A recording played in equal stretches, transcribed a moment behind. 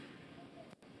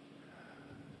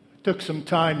Took some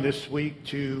time this week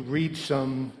to read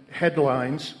some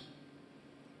headlines,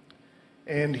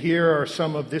 and here are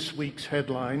some of this week's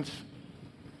headlines.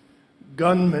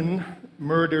 Gunman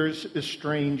murders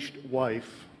estranged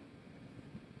wife.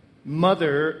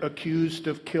 Mother accused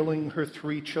of killing her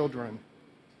 3 children.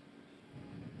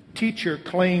 Teacher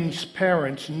claims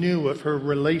parents knew of her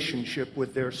relationship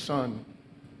with their son.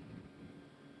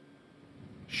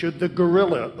 Should the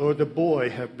gorilla or the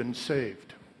boy have been saved?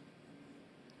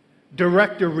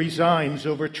 Director resigns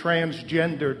over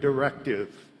transgender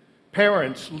directive.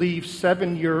 Parents leave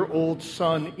 7-year-old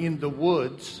son in the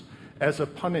woods as a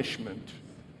punishment.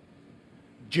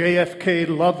 JFK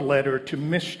love letter to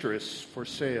mistress for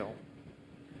sale.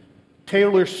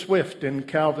 Taylor Swift and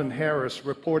Calvin Harris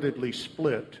reportedly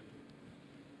split.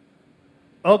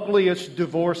 Ugliest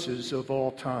divorces of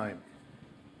all time.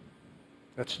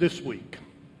 That's this week.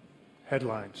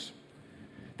 Headlines.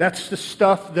 That's the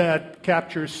stuff that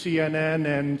captures CNN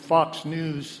and Fox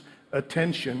News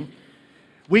attention.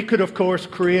 We could, of course,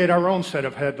 create our own set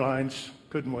of headlines,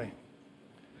 couldn't we?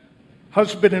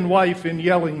 Husband and wife in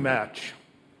yelling match.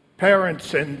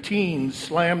 Parents and teens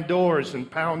slam doors and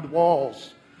pound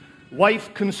walls.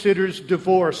 Wife considers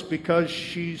divorce because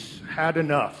she's had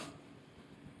enough.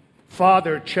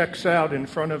 Father checks out in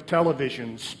front of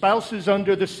television. Spouses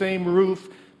under the same roof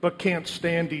but can't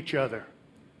stand each other.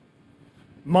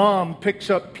 Mom picks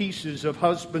up pieces of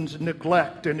husband's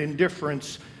neglect and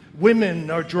indifference. Women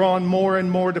are drawn more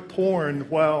and more to porn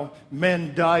while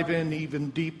men dive in even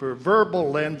deeper.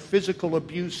 Verbal and physical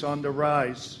abuse on the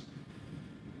rise.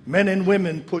 Men and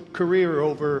women put career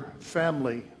over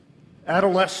family.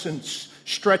 Adolescence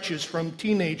stretches from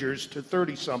teenagers to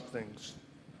 30-somethings.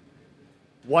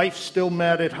 Wife still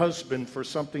mad at husband for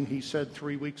something he said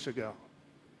 3 weeks ago.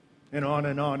 And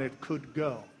on it could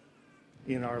go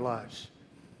in our lives.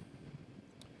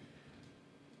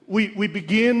 We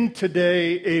begin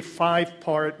today a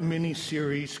 5-part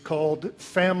mini-series called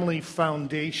Family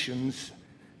Foundations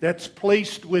that's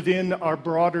placed within our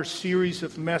broader series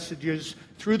of messages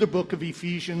through the book of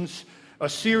Ephesians, a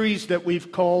series that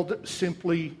we've called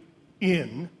simply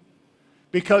In,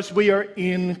 because we are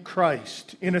in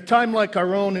Christ. In a time like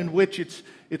our own in which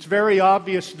it's very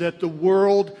obvious that the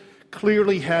world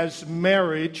clearly has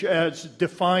marriage as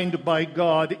defined by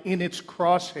God in its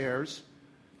crosshairs,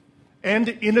 and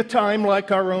in a time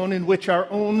like our own in which our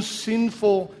own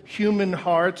sinful human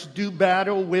hearts do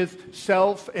battle with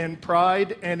self and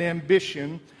pride and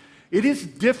ambition, it is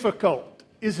difficult,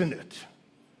 isn't it,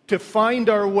 to find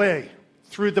our way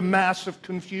through the mass of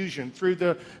confusion, through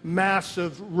the mass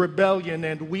of rebellion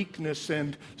and weakness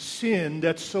and sin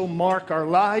that so mark our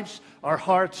lives, our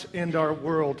hearts, and our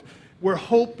world. We're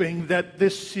hoping that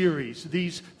this series,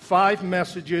 these 5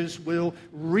 messages, will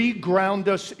reground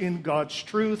us in God's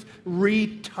truth,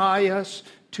 retie us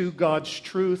to God's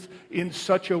truth in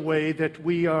such a way that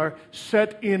we are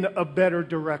set in a better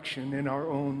direction in our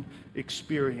own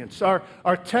experience. Our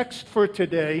text for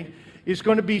today is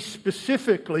going to be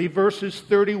specifically verses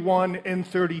 31 and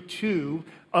 32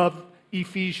 of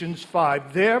Ephesians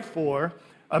 5. Therefore,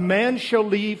 a man shall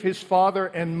leave his father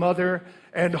and mother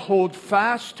and hold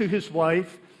fast to his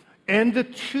wife, and the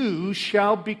two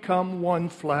shall become one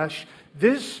flesh.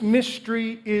 This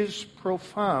mystery is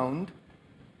profound,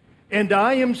 and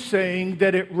I am saying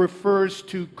that it refers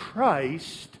to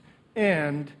Christ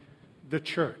and the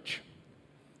church.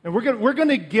 And we're going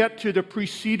to get to the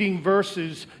preceding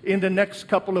verses in the next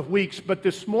couple of weeks, but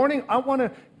this morning I want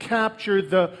to capture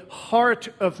the heart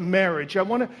of marriage. I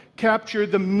want to capture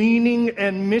the meaning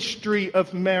and mystery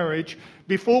of marriage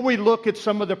before we look at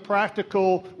some of the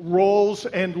practical roles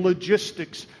and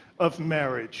logistics of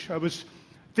marriage. I was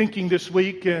thinking this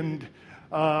week and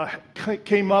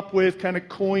came up with, kind of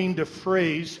coined a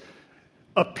phrase,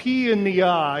 a pea in the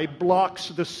eye blocks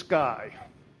the sky.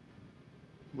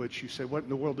 Which you say, what in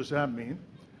the world does that mean?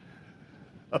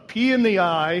 A pea in the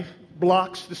eye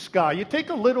blocks the sky. You take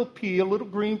a little pea, a little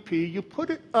green pea, you put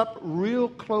it up real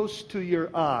close to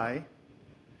your eye,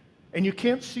 and you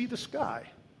can't see the sky.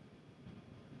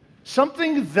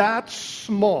 Something that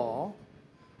small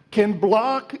can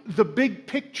block the big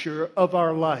picture of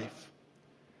our life.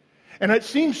 And it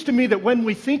seems to me that when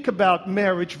we think about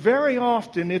marriage, very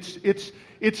often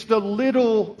it's the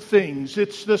little things,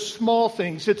 it's the small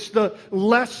things, it's the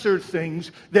lesser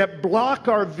things that block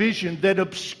our vision, that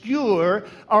obscure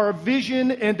our vision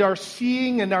and our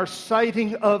seeing and our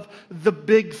sighting of the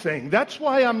big thing. That's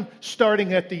why I'm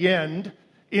starting at the end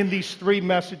in these 3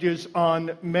 messages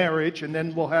on marriage, and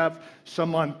then we'll have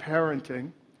some on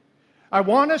parenting. I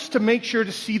want us to make sure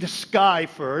to see the sky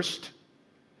first,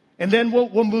 and then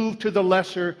we'll move to the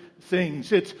lesser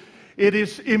things. It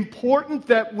is important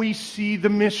that we see the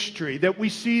mystery, that we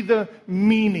see the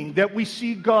meaning, that we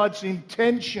see God's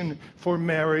intention for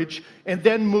marriage, and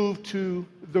then move to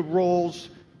the roles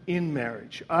in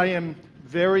marriage. I am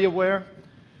very aware,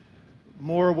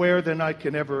 more aware than I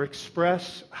can ever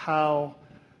express, how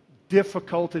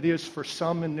difficult it is for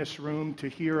some in this room to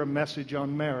hear a message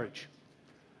on marriage.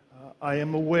 I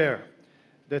am aware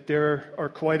that there are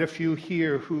quite a few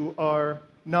here who are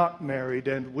not married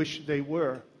and wish they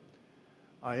were.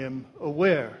 I am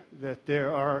aware that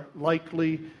there are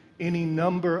likely any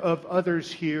number of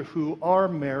others here who are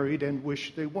married and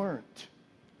wish they weren't,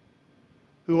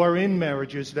 who are in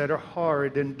marriages that are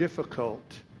hard and difficult.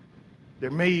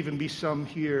 There may even be some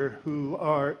here who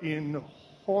are in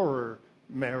horror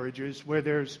marriages where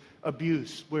there's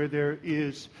abuse, where there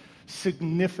is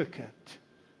significant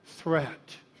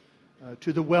threat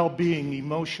to the well-being,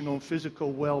 emotional,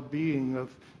 physical well-being of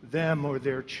them or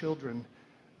their children.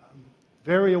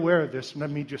 Very aware of this. Let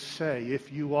me just say,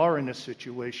 if you are in a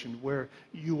situation where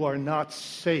you are not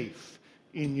safe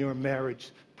in your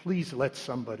marriage, please let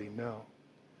somebody know.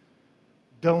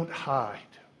 Don't hide.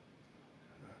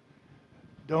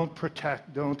 Don't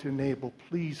protect. Don't enable.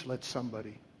 Please let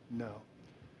somebody know.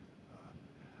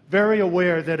 Very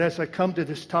aware that as I come to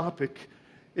this topic,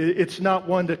 it's not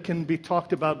one that can be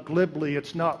talked about glibly.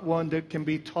 It's not one that can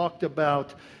be talked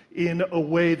about in a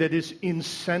way that is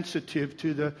insensitive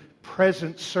to the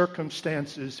present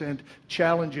circumstances and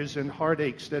challenges and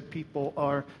heartaches that people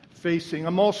are facing.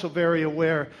 I'm also very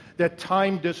aware that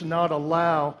time does not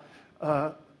allow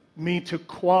me to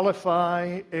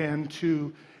qualify and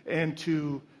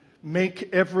to make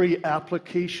every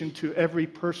application to every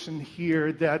person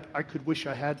here that I could wish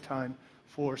I had time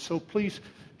for. So please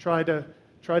try to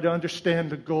understand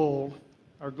the goal.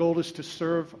 Our goal is to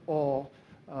serve all,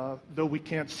 though we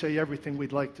can't say everything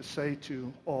we'd like to say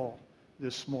to all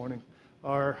this morning.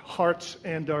 Our hearts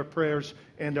and our prayers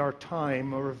and our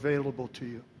time are available to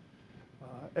you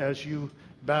as you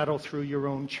battle through your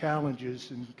own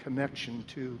challenges in connection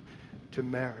to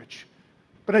marriage.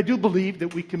 But I do believe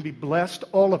that we can be blessed.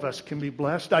 All of us can be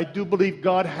blessed. I do believe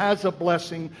God has a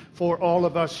blessing for all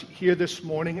of us here this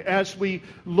morning as we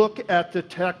look at the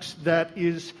text that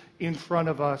is in front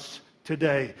of us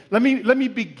today. Let me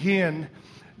begin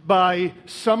by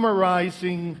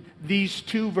summarizing these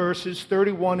two verses,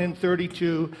 31 and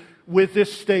 32, with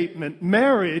this statement.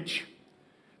 Marriage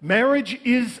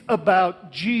is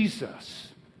about Jesus.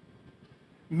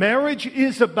 Marriage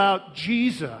is about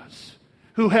Jesus,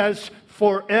 who has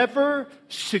forever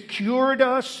secured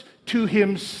us to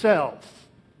himself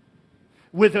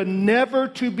with a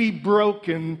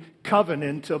never-to-be-broken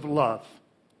covenant of love.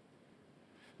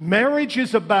 Marriage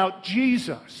is about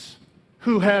Jesus,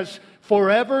 who has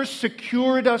forever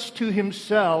secured us to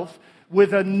himself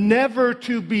with a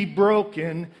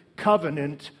never-to-be-broken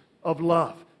covenant of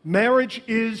love. Marriage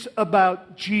is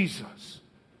about Jesus.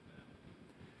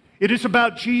 It is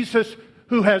about Jesus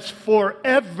who has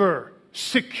forever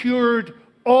secured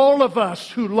all of us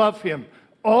who love him,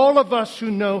 all of us who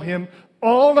know him,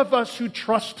 all of us who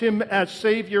trust him as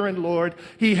Savior and Lord.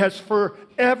 He has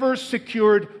forever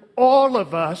secured all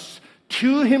of us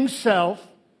to himself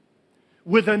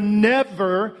with a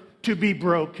never to be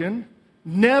broken,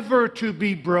 never to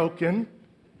be broken,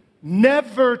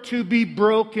 never to be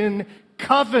broken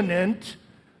covenant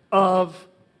of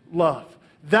love.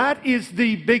 That is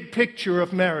the big picture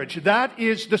of marriage. That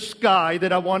is the sky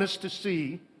that I want us to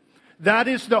see. That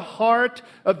is the heart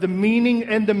of the meaning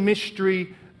and the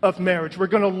mystery of marriage. We're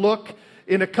going to look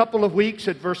in a couple of weeks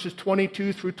at verses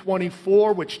 22 through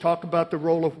 24, which talk about the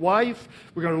role of wife.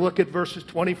 We're going to look at verses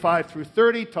 25 through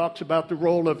 30, talks about the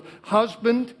role of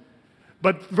husband.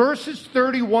 But verses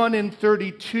 31 and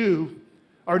 32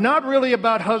 are not really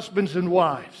about husbands and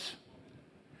wives.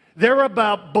 They're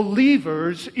about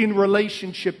believers in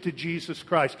relationship to Jesus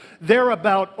Christ. They're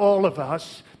about all of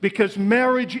us because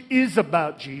marriage is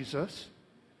about Jesus,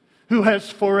 who has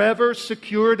forever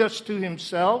secured us to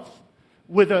himself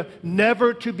with a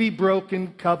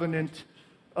never-to-be-broken covenant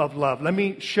of love. Let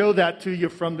me show that to you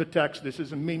from the text. This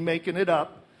isn't me making it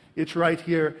up. It's right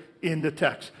here in the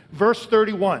text. Verse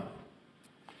 31.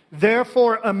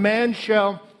 Therefore a man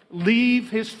shall leave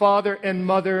his father and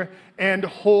mother and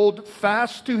hold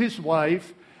fast to his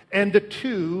wife, and the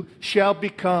two shall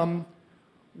become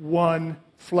one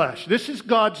flesh. This is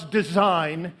God's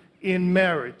design in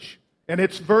marriage. And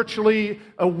it's virtually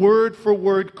a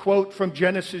word-for-word quote from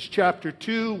Genesis chapter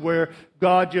 2, where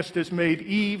God, just as made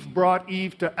Eve, brought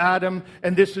Eve to Adam,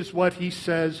 and this is what he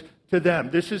says to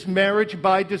them. This is marriage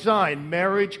by design,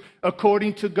 marriage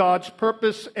according to God's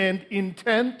purpose and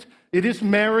intent, It is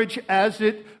marriage as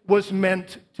it was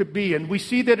meant to be. And we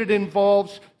see that it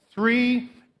involves three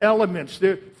elements.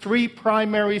 There are three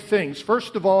primary things.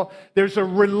 First of all, there's a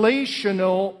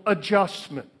relational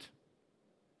adjustment.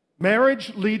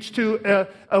 Marriage leads to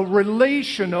a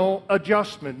relational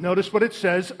adjustment. Notice what it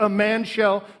says: a man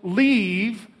shall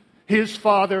leave his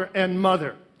father and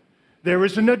mother. There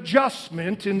is an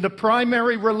adjustment in the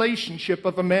primary relationship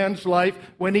of a man's life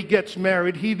when he gets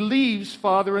married. He leaves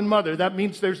father and mother. That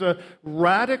means there's a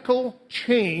radical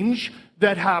change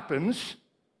that happens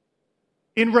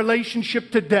in relationship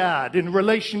to dad, in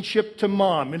relationship to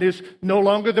mom. It is no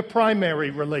longer the primary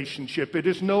relationship. It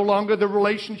is no longer the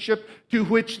relationship to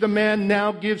which the man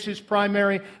now gives his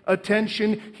primary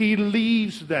attention. He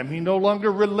leaves them. He no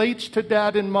longer relates to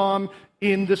dad and mom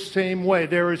in the same way.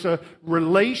 There is a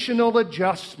relational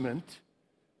adjustment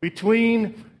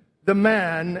between the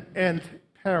man and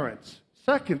parents.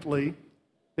 Secondly,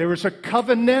 there is a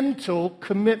covenantal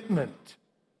commitment.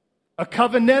 A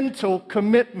covenantal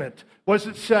commitment. What does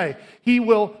it say? He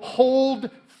will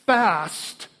hold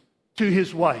fast to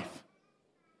his wife.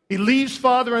 He leaves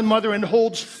father and mother and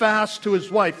holds fast to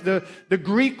his wife. The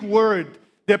Greek word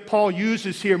that Paul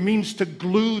uses here means to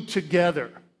glue together.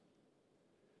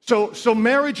 So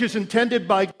marriage is intended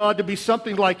by God to be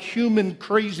something like human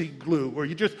crazy glue, where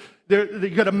you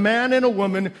got a man and a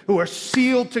woman who are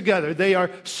sealed together. They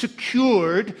are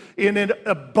secured in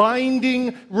a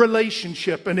binding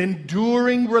relationship, an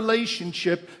enduring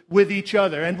relationship with each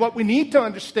other. And what we need to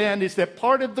understand is that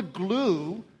part of the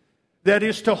glue that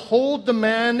is to hold the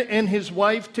man and his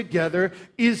wife together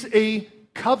is a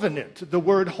covenant. The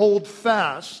word hold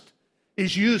fast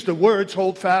is used, the words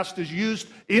hold fast is used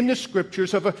in the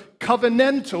scriptures of a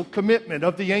covenantal commitment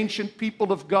of the ancient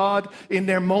people of God in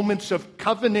their moments of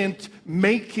covenant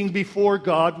making before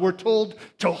God. We're told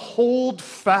to hold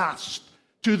fast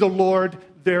to the Lord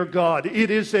their God.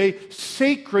 It is a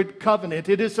sacred covenant.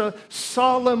 It is a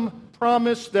solemn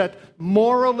promise that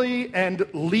morally and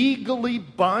legally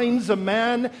binds a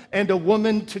man and a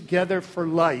woman together for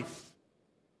life,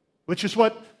 which is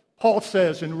what Paul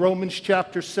says in Romans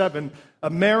chapter 7, a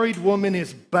married woman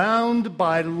is bound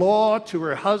by law to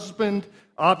her husband.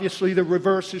 Obviously, the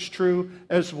reverse is true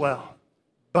as well.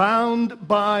 Bound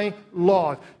by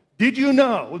law. Did you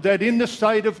know that in the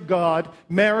sight of God,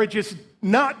 marriage is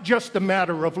not just a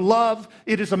matter of love,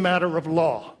 it is a matter of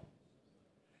law.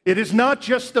 It is not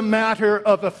just a matter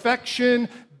of affection,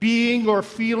 being or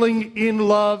feeling in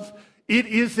love. It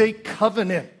is a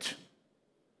covenant.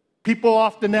 People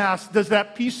often ask, does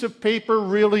that piece of paper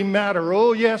really matter?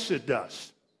 Oh, yes, it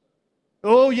does.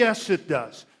 Oh, yes, it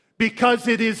does. Because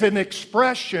it is an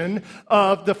expression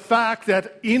of the fact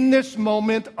that in this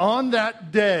moment, on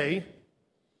that day,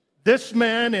 this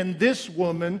man and this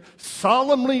woman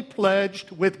solemnly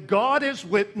pledged with God as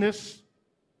witness,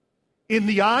 in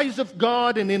the eyes of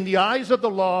God and in the eyes of the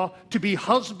law, to be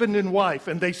husband and wife.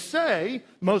 And they say,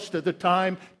 most of the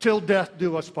time, till death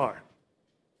do us part.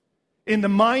 In the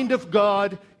mind of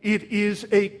God, it is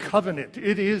a covenant.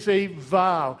 It is a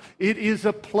vow. It is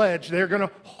a pledge. They're going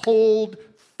to hold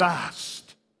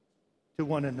fast to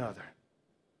one another.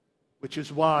 Which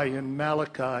is why in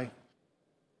Malachi,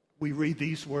 we read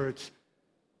these words: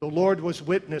 the Lord was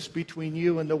witness between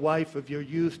you and the wife of your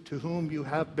youth, to whom you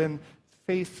have been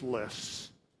faithless,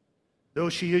 though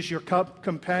she is your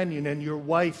companion and your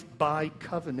wife by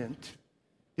covenant.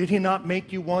 Did he not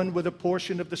make you one with a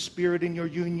portion of the Spirit in your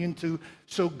union?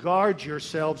 So guard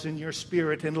yourselves in your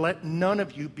spirit, and let none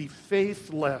of you be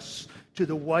faithless to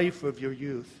the wife of your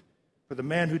youth. For the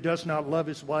man who does not love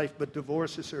his wife but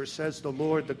divorces her, says the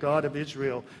Lord, the God of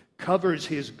Israel, covers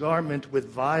his garment with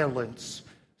violence,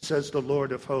 says the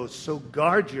Lord of hosts. So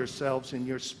guard yourselves in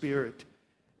your spirit,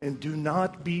 and do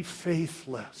not be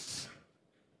faithless.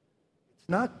 It's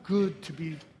not good to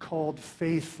be called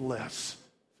faithless,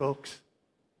 folks.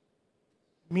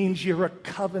 It means you're a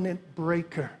covenant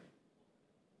breaker.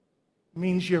 It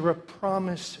means you're a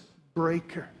promise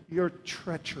breaker. You're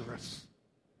treacherous.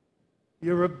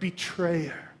 You're a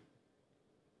betrayer.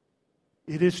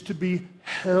 It is to be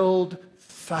held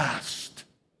fast.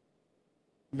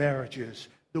 Marriages,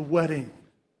 the wedding,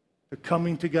 the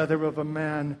coming together of a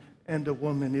man and a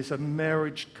woman is a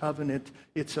marriage covenant.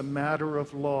 It's a matter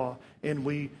of law.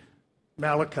 And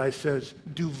Malachi says,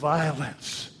 do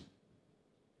violence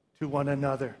to one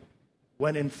another,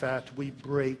 when in fact we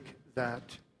break that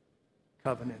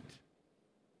covenant.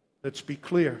 Let's be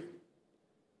clear.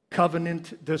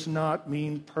 Covenant does not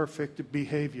mean perfect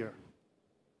behavior.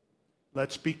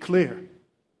 Let's be clear.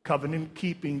 Covenant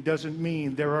keeping doesn't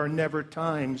mean there are never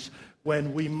times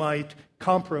when we might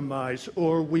compromise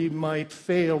or we might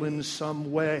fail in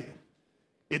some way.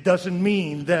 It doesn't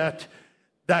mean that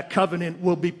that covenant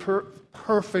will be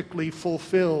perfectly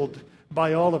fulfilled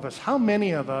by all of us. How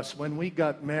many of us, when we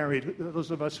got married,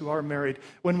 those of us who are married,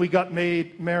 when we got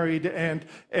married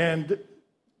and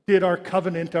did our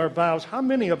covenant, our vows, how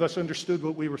many of us understood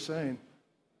what we were saying?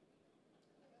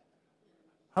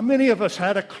 How many of us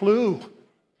had a clue?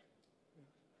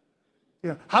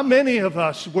 Yeah. How many of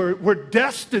us were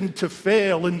destined to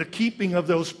fail in the keeping of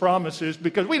those promises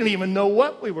because we didn't even know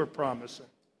what we were promising?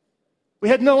 We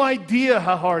had no idea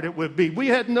how hard it would be. We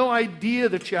had no idea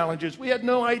the challenges. We had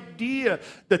no idea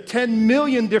the 10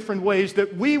 million different ways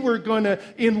that we were going to,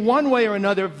 in one way or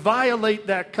another, violate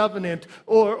that covenant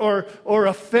or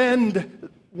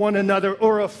offend one another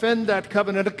or offend that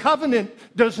covenant. A covenant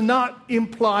does not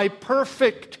imply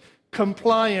perfect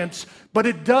compliance, but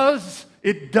it does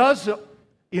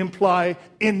imply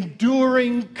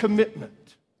enduring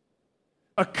commitment.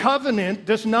 A covenant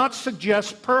does not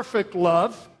suggest perfect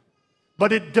love,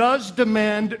 but it does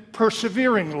demand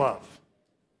persevering love.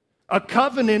 A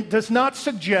covenant does not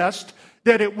suggest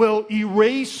that it will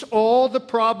erase all the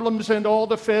problems and all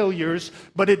the failures,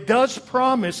 but it does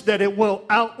promise that it will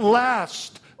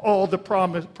outlast all the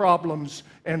problems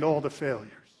and all the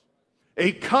failures.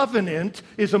 A covenant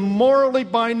is a morally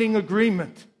binding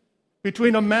agreement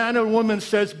between a man and a woman who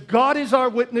says, God is our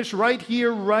witness right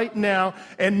here, right now,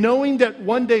 and knowing that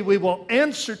one day we will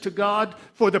answer to God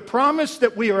for the promise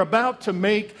that we are about to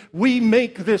make, we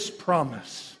make this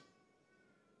promise.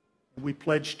 We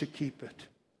pledge to keep it.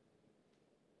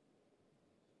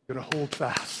 We're going to hold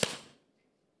fast.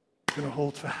 We're going to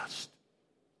hold fast.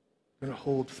 We're going to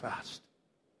hold fast.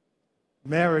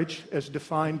 Marriage, as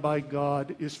defined by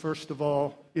God, is first of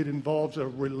all, it involves a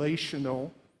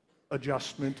relational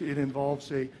adjustment. It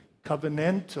involves a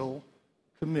covenantal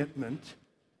commitment.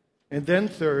 And then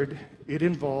third, it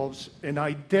involves an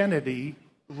identity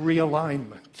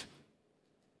realignment.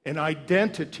 An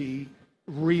identity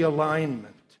realignment.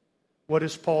 What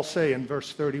does Paul say in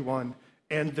verse 31?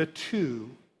 And the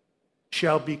two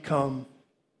shall become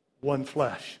one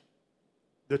flesh.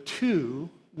 The two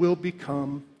will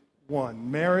become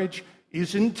one. Marriage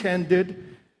is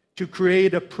intended to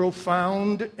create a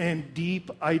profound and deep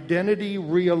identity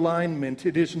realignment.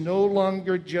 It is no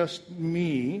longer just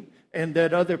me and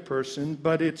that other person,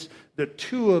 but it's the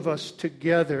two of us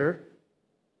together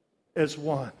as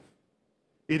one.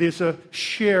 It is a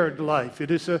shared life.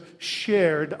 It is a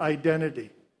shared identity.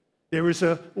 There is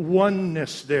a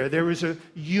oneness there. There is a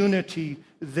unity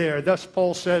there. Thus,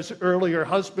 Paul says earlier,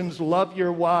 husbands, love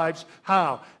your wives.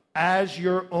 How? As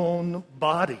your own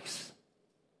bodies.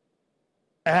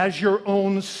 As your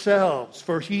own selves.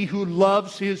 For he who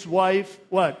loves his wife,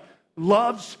 what?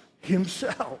 Loves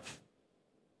himself.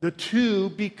 The two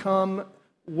become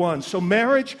one. So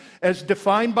marriage, as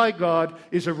defined by God,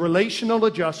 is a relational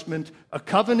adjustment, a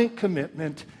covenant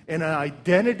commitment, and an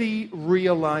identity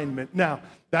realignment. Now,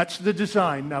 that's the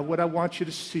design. Now, what I want you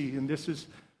to see, and this is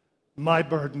my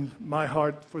burden, my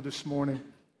heart for this morning,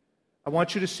 I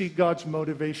want you to see God's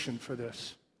motivation for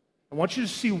this. I want you to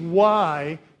see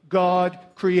why God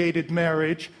created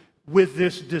marriage with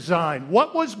this design.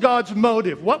 What was God's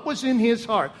motive? What was in his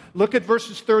heart? Look at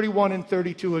verses 31 and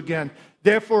 32 again.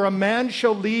 Therefore, a man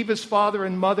shall leave his father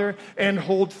and mother and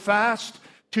hold fast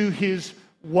to his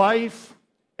wife,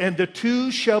 and the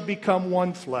two shall become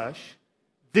one flesh.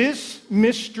 This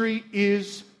mystery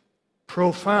is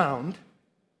profound,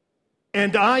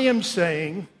 and I am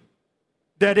saying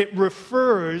that it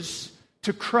refers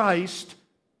to Christ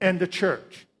and the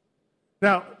church.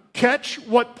 Now, catch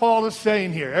what Paul is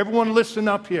saying here. Everyone listen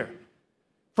up here.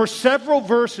 For several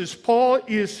verses, Paul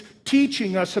is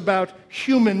teaching us about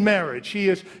human marriage. He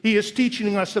is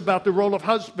teaching us about the role of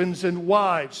husbands and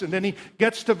wives. And then he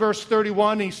gets to verse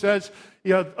 31. He says,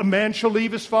 a man shall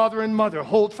leave his father and mother,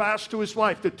 hold fast to his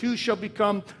wife. The two shall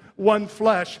become one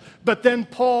flesh. But then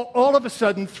Paul all of a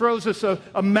sudden throws us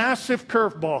a massive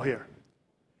curveball here.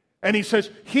 And he says,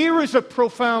 here is a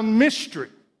profound mystery.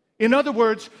 In other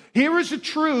words, here is a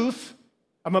truth.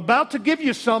 I'm about to give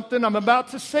you something. I'm about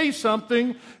to say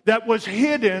something that was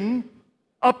hidden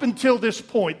up until this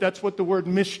point. That's what the word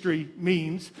mystery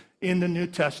means in the New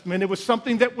Testament. It was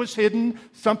something that was hidden,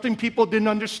 something people didn't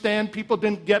understand, people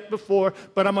didn't get before,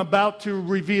 but I'm about to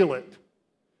reveal it.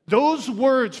 Those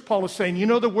words, Paul is saying, you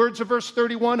know the words of verse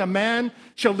 31? A man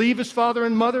shall leave his father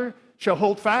and mother, shall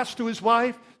hold fast to his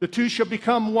wife, the two shall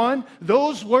become one.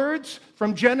 Those words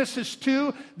from Genesis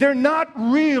 2, they're not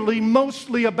really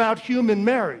mostly about human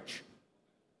marriage.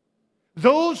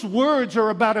 Those words are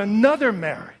about another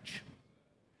marriage.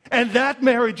 And that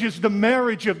marriage is the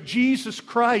marriage of Jesus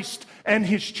Christ and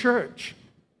his church.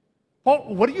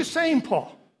 Paul, what are you saying,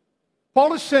 Paul?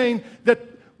 Paul is saying that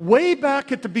way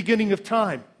back at the beginning of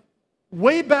time,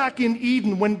 way back in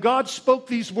Eden, when God spoke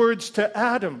these words to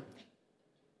Adam,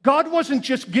 God wasn't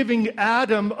just giving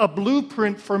Adam a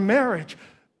blueprint for marriage.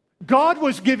 God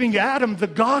was giving Adam the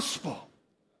gospel.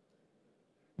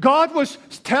 God was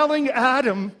telling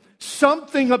Adam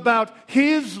something about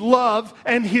his love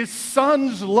and his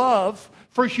son's love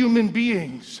for human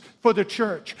beings, for the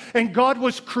church. And God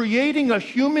was creating a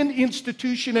human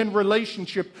institution and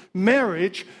relationship,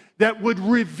 marriage, that would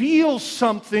reveal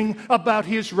something about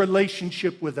his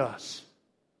relationship with us.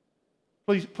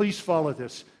 Please follow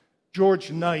this.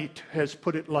 George Knight has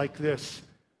put it like this: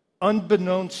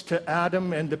 unbeknownst to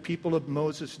Adam and the people of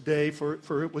Moses' day,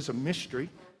 for it was a mystery,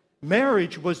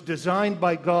 marriage was designed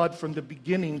by God from the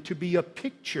beginning to be a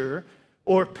picture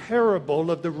or parable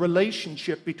of the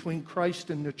relationship between Christ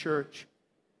and the church.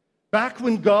 Back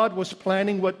when God was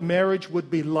planning what marriage would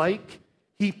be like,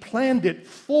 he planned it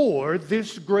for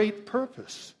this great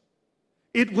purpose.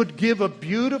 It would give a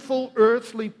beautiful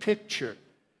earthly picture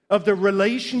of the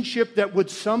relationship that would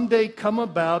someday come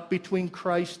about between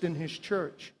Christ and his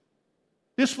church.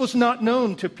 This was not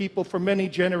known to people for many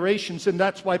generations, and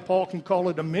that's why Paul can call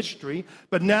it a mystery.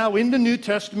 But now in the New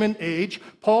Testament age,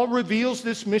 Paul reveals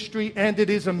this mystery, and it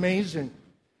is amazing.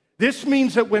 This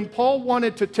means that when Paul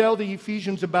wanted to tell the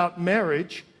Ephesians about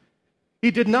marriage,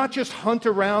 he did not just hunt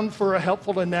around for a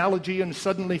helpful analogy and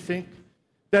suddenly think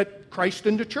that Christ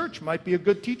and the church might be a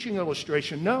good teaching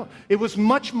illustration. No, it was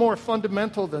much more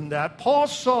fundamental than that. Paul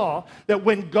saw that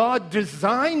when God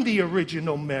designed the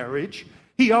original marriage,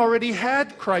 he already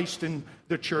had Christ and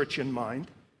the church in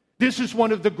mind. This is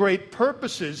one of the great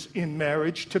purposes in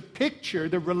marriage, to picture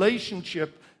the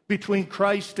relationship between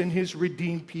Christ and his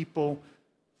redeemed people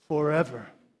forever.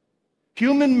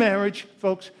 Human marriage,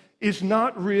 folks, is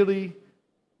not really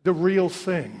the real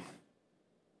thing.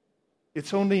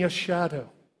 It's only a shadow.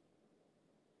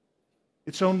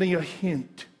 It's only a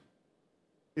hint.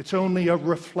 It's only a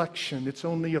reflection. It's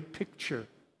only a picture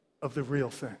of the real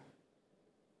thing.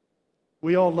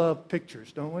 We all love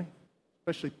pictures, don't we?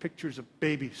 Especially pictures of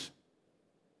babies.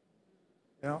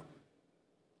 Yeah.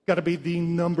 Got to be the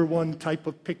number one type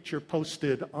of picture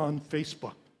posted on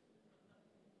Facebook.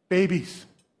 Babies.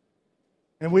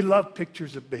 And we love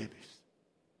pictures of babies.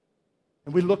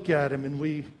 And we look at them and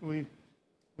we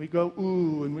go,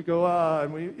 ooh, and we go, ah,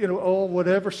 and we, all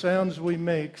whatever sounds we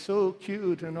make, so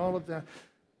cute and all of that.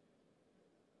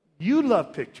 You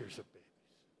love pictures of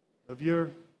babies, of your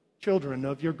children,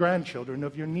 of your grandchildren,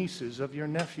 of your nieces, of your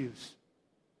nephews.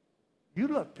 You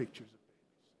love pictures of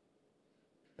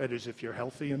babies. That is, if you're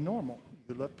healthy and normal,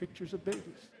 you love pictures of babies.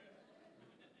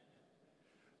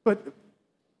 But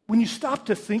when you stop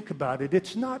to think about it,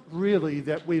 it's not really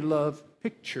that we love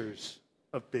pictures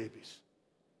of babies.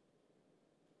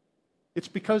 It's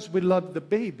because we love the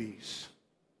babies.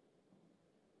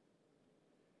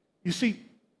 You see,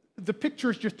 the picture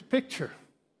is just a picture.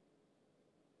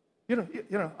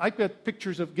 I've got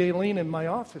pictures of Gayleen in my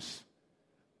office.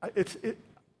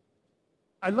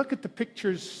 I look at the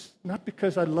pictures not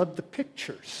because I love the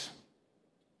pictures.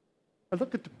 I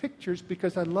look at the pictures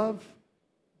because I love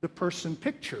the person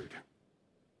pictured.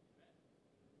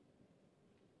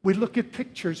 We look at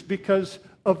pictures because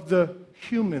of the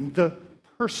human, the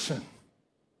person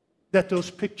that those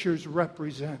pictures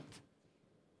represent.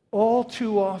 All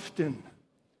too often,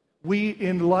 we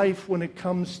in life, when it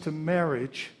comes to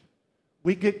marriage,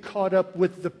 we get caught up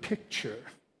with the picture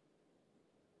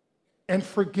and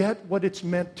forget what it's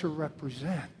meant to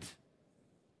represent.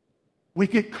 We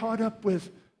get caught up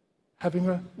with having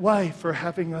a wife or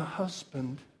having a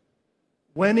husband,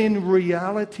 when in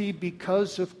reality,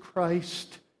 because of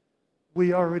Christ,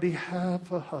 we already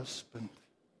have a husband.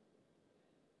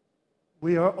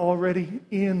 We are already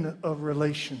in a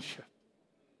relationship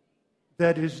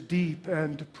that is deep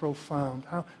and profound.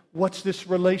 What's this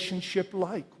relationship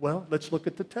like? Well, let's look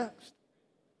at the text.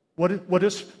 What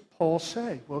does Paul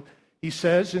say? Well, he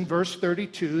says in verse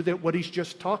 32 that what he's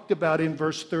just talked about in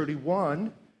verse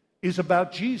 31 is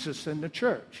about Jesus and the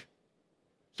church.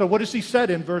 So what does he say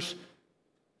in verse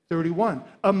 31?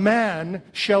 A man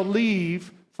shall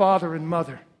leave father and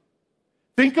mother.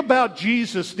 Think about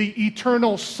Jesus, the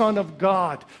eternal Son of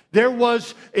God. There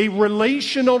was a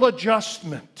relational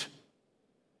adjustment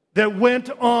that went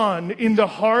on in the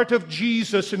heart of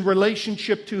Jesus in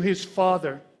relationship to his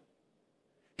Father.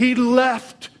 He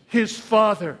left his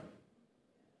Father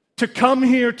to come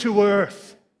here to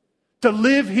earth, to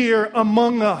live here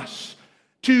among us,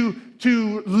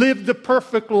 to live the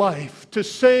perfect life, to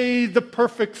say the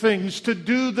perfect things, to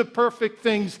do the perfect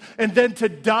things, and then to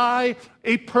die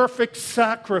a perfect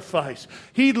sacrifice.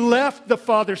 He left the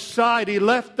Father's side. He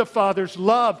left the Father's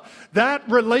love. That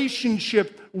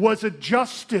relationship was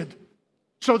adjusted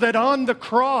so that on the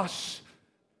cross,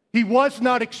 he was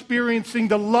not experiencing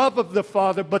the love of the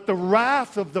Father, but the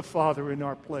wrath of the Father in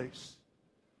our place.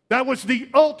 That was the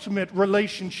ultimate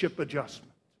relationship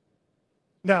adjustment.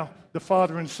 Now, the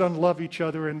Father and Son love each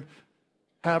other and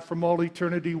have from all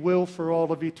eternity, will for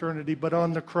all of eternity. But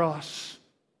on the cross,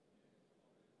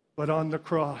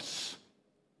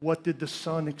 what did the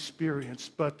Son experience?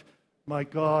 But, my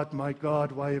God,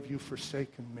 why have you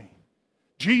forsaken me?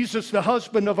 Jesus, the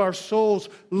husband of our souls,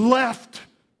 left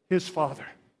his Father.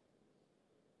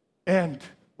 And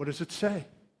what does it say?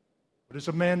 What does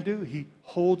a man do? He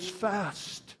holds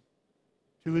fast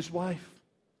to his wife.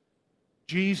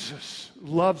 Jesus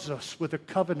loves us with a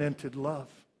covenanted love.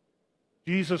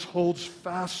 Jesus holds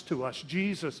fast to us.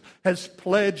 Jesus has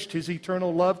pledged his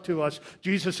eternal love to us.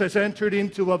 Jesus has entered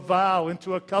into a vow,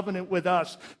 into a covenant with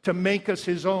us to make us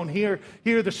his own. Hear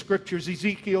the scriptures,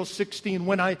 Ezekiel 16.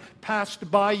 When I passed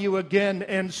by you again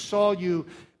and saw you,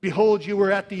 behold, you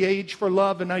were at the age for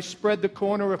love, and I spread the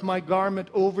corner of my garment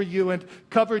over you and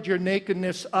covered your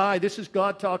nakedness. This is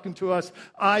God talking to us.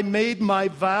 I made my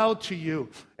vow to you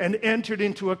and entered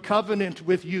into a covenant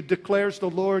with you, declares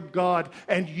the Lord God,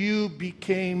 and you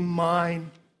became mine.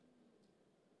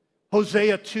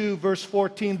 Hosea 2, verse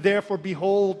 14, therefore,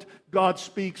 behold, God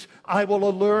speaks, I will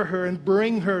allure her and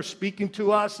bring her, speaking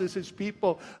to us as his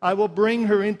people. I will bring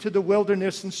her into the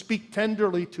wilderness and speak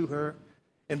tenderly to her.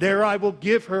 And there I will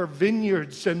give her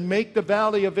vineyards and make the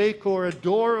valley of Achor a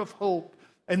door of hope.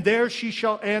 And there she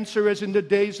shall answer as in the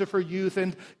days of her youth.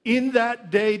 And in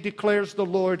that day, declares the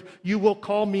Lord, you will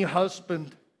call me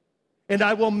husband. And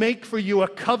I will make for you a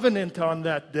covenant on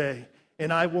that day.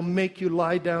 And I will make you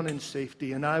lie down in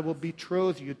safety. And I will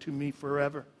betroth you to me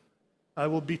forever. I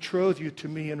will betroth you to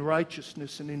me in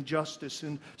righteousness and in justice,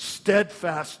 in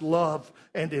steadfast love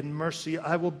and in mercy.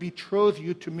 I will betroth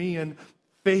you to me in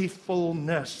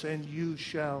faithfulness, and you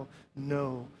shall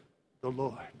know the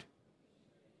Lord.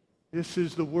 This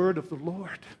is the word of the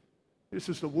Lord. This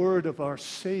is the word of our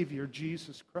Savior,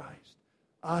 Jesus Christ.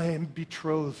 I am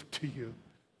betrothed to you.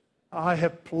 I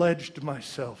have pledged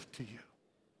myself to you.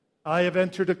 I have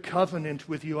entered a covenant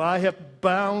with you. I have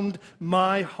bound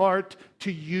my heart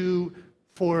to you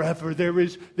forever. There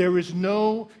is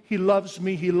no, he loves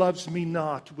me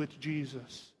not with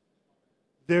Jesus.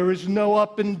 There is no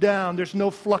up and down. There's no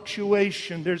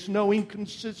fluctuation. There's no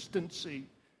inconsistency.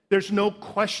 There's no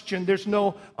question. There's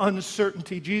no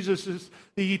uncertainty. Jesus is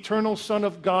the eternal Son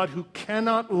of God who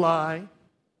cannot lie,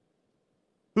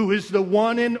 who is the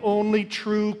one and only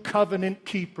true covenant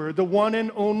keeper, the one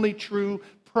and only true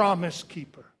promise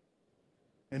keeper.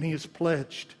 And he has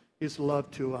pledged his love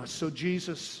to us. So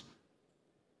Jesus,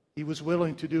 he was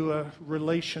willing to do a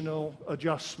relational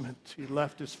adjustment. He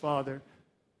left his Father,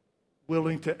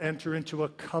 willing to enter into a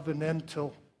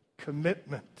covenantal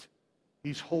commitment.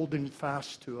 He's holding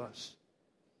fast to us.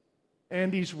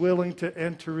 And he's willing to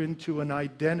enter into an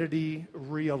identity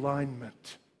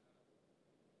realignment.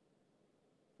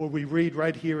 For we read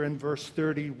right here in verse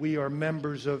 30, we are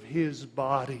members of his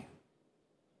body.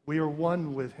 We are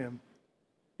one with him.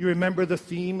 You remember the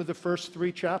theme of the first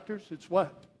 3 chapters? It's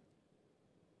what?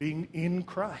 Being in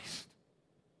Christ.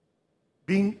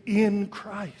 Being in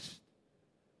Christ.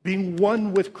 Being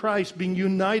one with Christ, being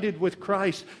united with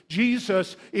Christ.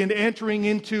 Jesus, in entering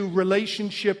into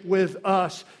relationship with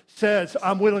us, says,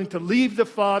 I'm willing to leave the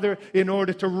Father in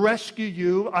order to rescue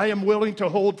you. I am willing to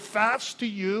hold fast to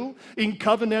you in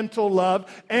covenantal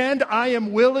love. And I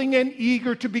am willing and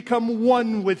eager to become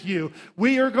one with you.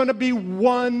 We are going to be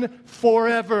one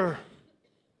forever.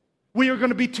 We are going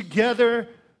to be together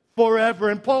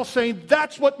forever. And Paul's saying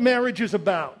that's what marriage is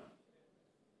about.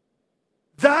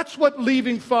 That's what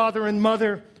leaving father and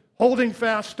mother, holding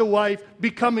fast to wife,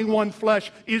 becoming one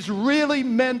flesh is really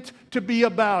meant to be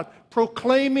about.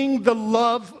 Proclaiming the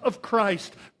love of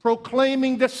Christ,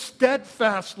 proclaiming the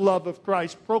steadfast love of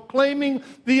Christ, proclaiming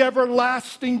the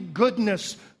everlasting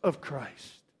goodness of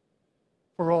Christ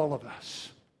for all of us.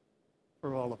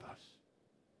 For all of us.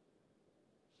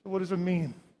 So what does it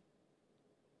mean?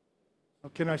 How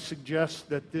can I suggest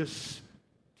that this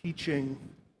teaching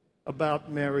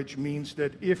about marriage means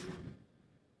that if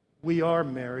we are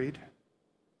married,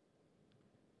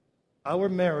 our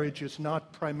marriage is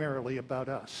not primarily about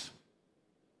us.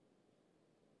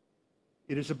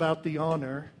 It is about the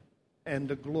honor and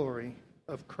the glory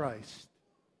of Christ.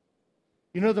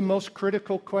 You know, the most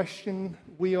critical question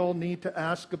we all need to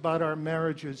ask about our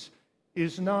marriages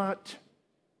is not,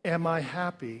 am I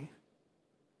happy?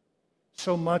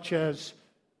 So much as,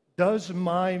 does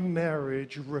my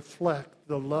marriage reflect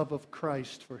the love of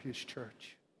Christ for His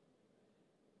church?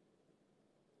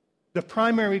 The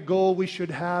primary goal we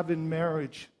should have in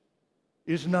marriage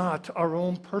is not our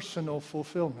own personal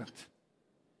fulfillment.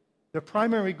 The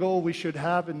primary goal we should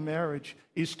have in marriage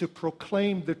is to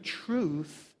proclaim the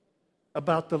truth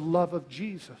about the love of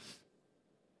Jesus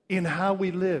in how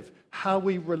we live, how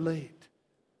we relate.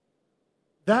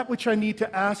 That which I need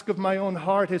to ask of my own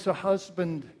heart as a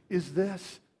husband is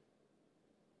this: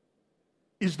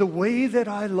 is the way that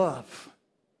I love,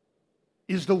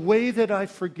 is the way that I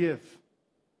forgive,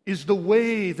 is the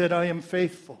way that I am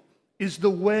faithful, is the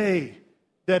way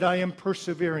that I am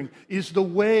persevering, is the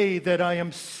way that I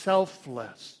am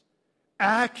selfless,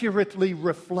 accurately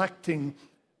reflecting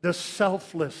the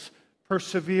selfless,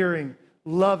 persevering,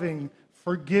 loving,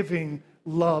 forgiving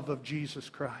love of Jesus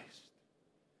Christ.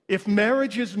 If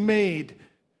marriage is made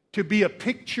to be a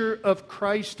picture of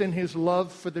Christ and His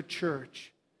love for the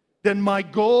church, then my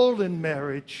goal in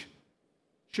marriage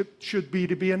should be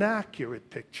to be an accurate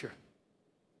picture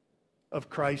of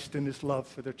Christ and His love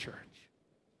for the church.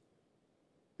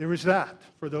 There is that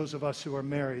for those of us who are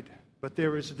married, but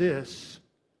there is this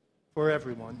for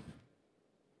everyone.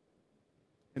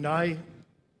 And I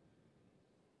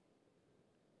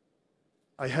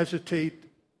hesitate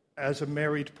as a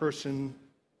married person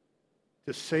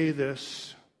to say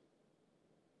this,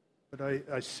 but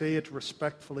I say it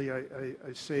respectfully, I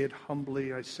say it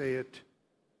humbly, I say it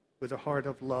with a heart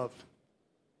of love.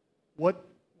 What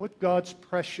God's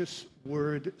precious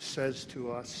word says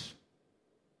to us,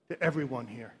 to everyone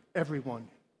here, every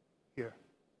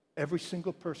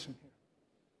single person here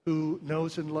who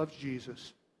knows and loves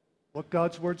Jesus, what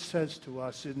God's word says to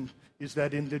us is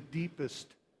that in the deepest,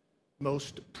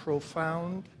 most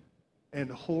profound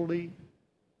and holy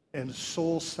and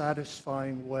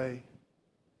soul-satisfying way,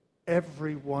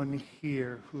 everyone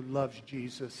here who loves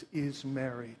Jesus is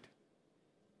married.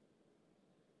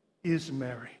 Is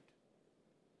married.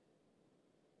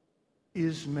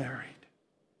 Is married.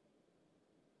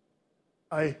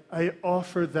 I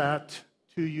offer that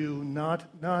to you not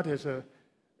as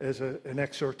an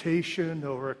exhortation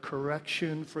or a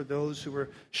correction for those who are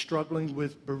struggling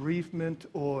with bereavement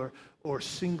or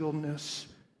singleness.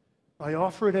 I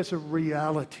offer it as a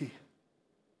reality.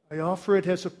 I offer it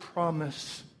as a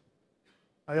promise.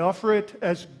 I offer it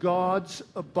as God's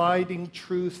abiding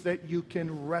truth that you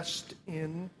can rest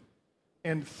in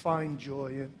and find joy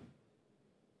in.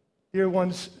 Dear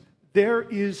ones, there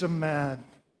is a man.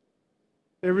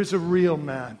 There is a real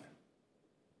man,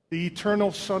 the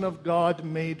eternal Son of God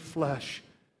made flesh,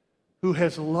 who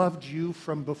has loved you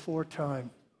from before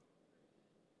time.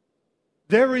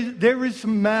 There is a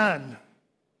man,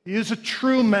 he is a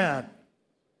true man,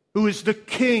 who is the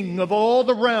King of all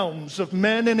the realms of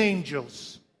men and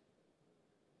angels.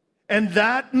 And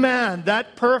that man,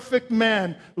 that perfect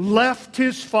man, left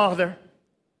his Father,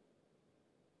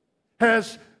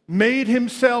 has made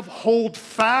himself hold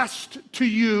fast to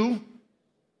you,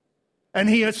 and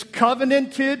he has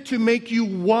covenanted to make you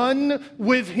one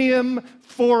with him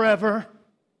forever.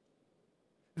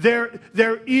 There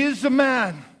is a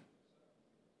man,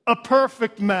 a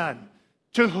perfect man,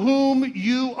 to whom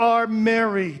you are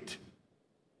married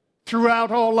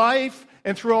throughout all life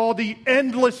and through all the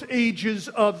endless ages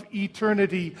of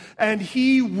eternity. And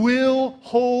he will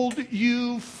hold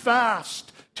you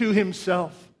fast to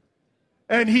himself.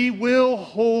 And he will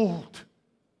hold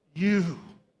you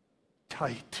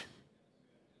tight.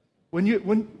 When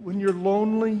you're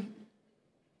lonely,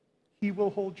 he will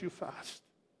hold you fast.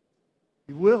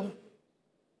 He will.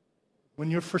 When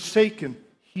you're forsaken,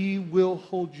 he will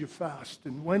hold you fast.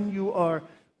 And when you are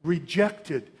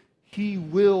rejected, he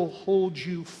will hold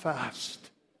you fast.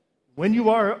 When you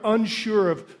are unsure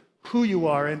of who you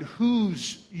are and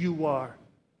whose you are,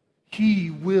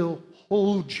 he will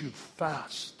hold you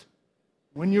fast.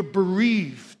 When you're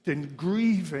bereaved and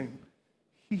grieving,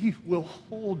 he will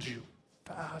hold you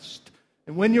fast.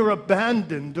 And when you're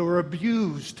abandoned or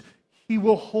abused, he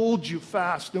will hold you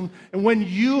fast. And when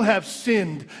you have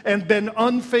sinned and been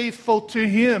unfaithful to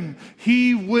him,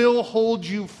 he will hold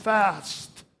you fast.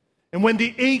 And when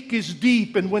the ache is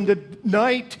deep and when the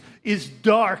night is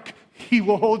dark, he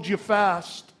will hold you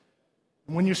fast.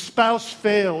 And when your spouse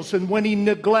fails and when he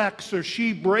neglects or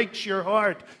she breaks your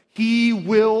heart, he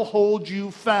will hold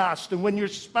you fast. And when your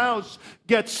spouse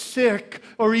gets sick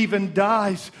or even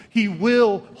dies, he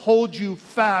will hold you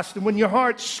fast. And when your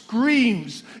heart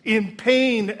screams in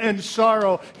pain and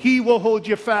sorrow, he will hold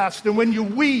you fast. And when you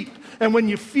weep and when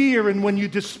you fear and when you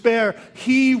despair,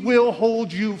 He will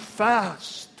hold you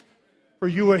fast. For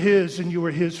you are His and you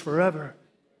are His forever.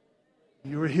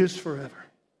 You are His forever.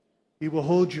 He will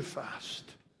hold you fast.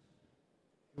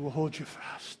 He will hold you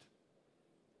fast.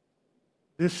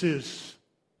 This is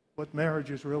what marriage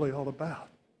is really all about.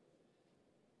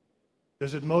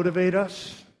 Does it motivate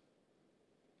us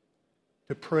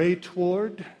to pray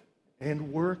toward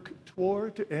and work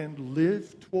toward and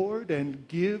live toward and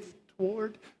give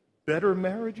toward better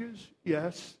marriages?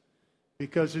 Yes,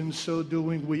 because in so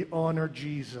doing we honor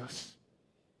Jesus,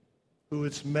 who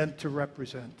it's meant to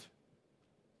represent.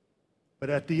 But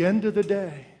at the end of the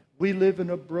day, we live in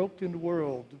a broken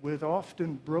world with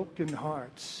often broken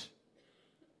hearts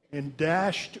and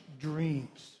dashed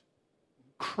dreams,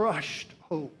 crushed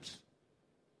hopes.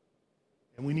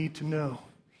 And we need to know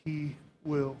He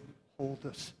will hold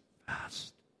us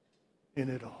fast in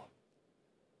it all.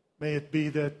 May it be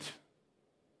that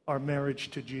our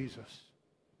marriage to Jesus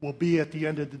will be at the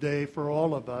end of the day for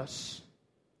all of us.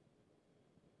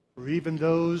 For even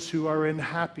those who are in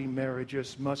happy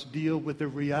marriages must deal with the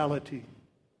reality.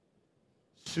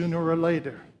 Sooner or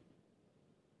later,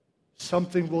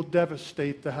 something will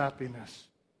devastate the happiness,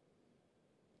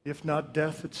 if not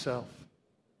death itself.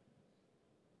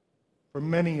 For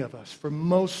many of us, for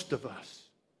most of us,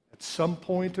 at some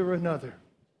point or another,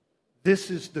 this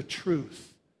is the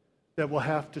truth that will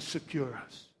have to secure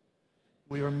us.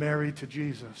 We are married to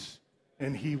Jesus,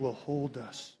 and He will hold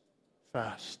us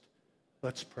fast.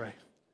 Let's pray.